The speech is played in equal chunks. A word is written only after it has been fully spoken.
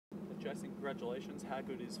Jason, congratulations. How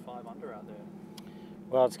good is 5 under out there?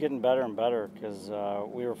 Well, it's getting better and better because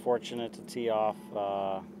we were fortunate to tee off.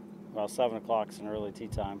 Well, 7 o'clock's an early tee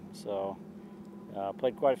time, so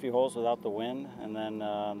played quite a few holes without the wind, and then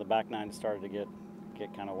the back nine started to get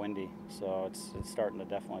kind of windy, so it's starting to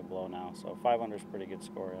definitely blow now. So 5 under is a pretty good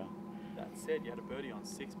score, yeah. That said, you had a birdie on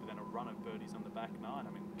 6, but then a run of birdies on the back 9. I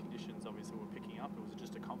mean, conditions obviously were picking up. Was it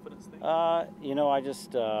just a confidence thing? You know, I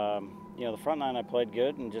just the front 9 I played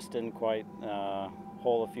good and just didn't quite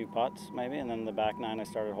hole a few putts maybe, and then the back 9 I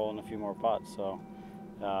started holing a few more putts. So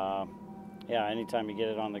yeah, anytime you get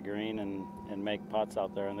it on the green and make putts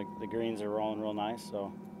out there, and the greens are rolling real nice,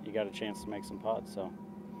 so you got a chance to make some putts. So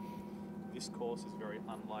this course is very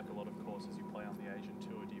unlike a lot of courses you play on the Asian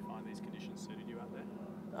Tour. Do you find these conditions suited you out there?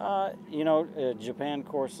 You know, Japan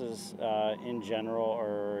courses in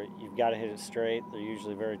general you've got to hit it straight. They're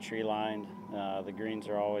usually very tree lined. The greens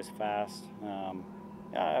are always fast.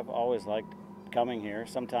 Yeah, I've always liked coming here.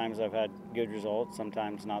 Sometimes I've had good results,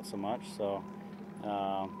 sometimes not so much. So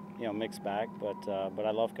you know, mixed bag. But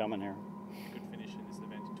I love coming here. Good finish in this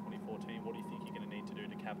event in 2014. What do you think you're going to need to do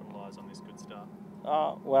to capitalize on this good start?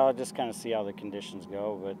 Well, just kind of see how the conditions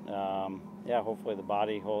go, but yeah, hopefully the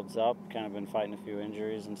body holds up. Kind of been fighting a few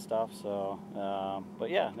injuries and stuff, so but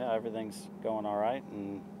yeah, everything's going all right,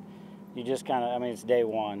 and you just kind of, I mean, it's day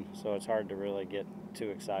one, so it's hard to really get too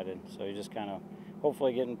excited. So you just kind of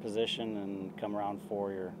hopefully get in position, and come around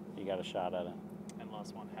 4, you got a shot at it. And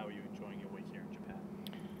last one, how are you enjoying your week here in Japan?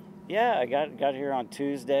 Yeah, I got here on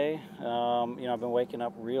Tuesday. You know, I've been waking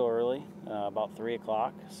up real early, about 3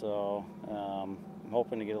 o'clock, so I'm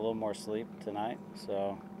hoping to get a little more sleep tonight.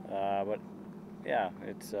 So, but yeah,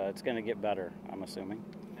 it's going to get better, I'm assuming.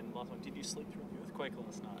 And last one, did you sleep through the earthquake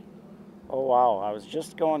last night? Oh wow, I was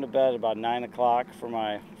just going to bed about 9 o'clock for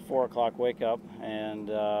my 4 o'clock wake up, and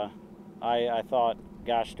I thought,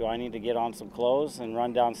 gosh, do I need to get on some clothes and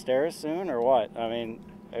run downstairs soon or what? I mean,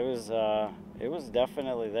 it was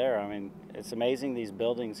definitely there. I mean, it's amazing, these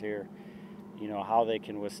buildings here, you know, how they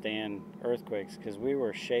can withstand earthquakes, because we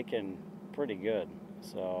were shaking pretty good.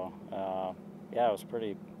 So yeah, it was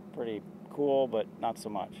pretty cool, but not so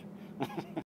much.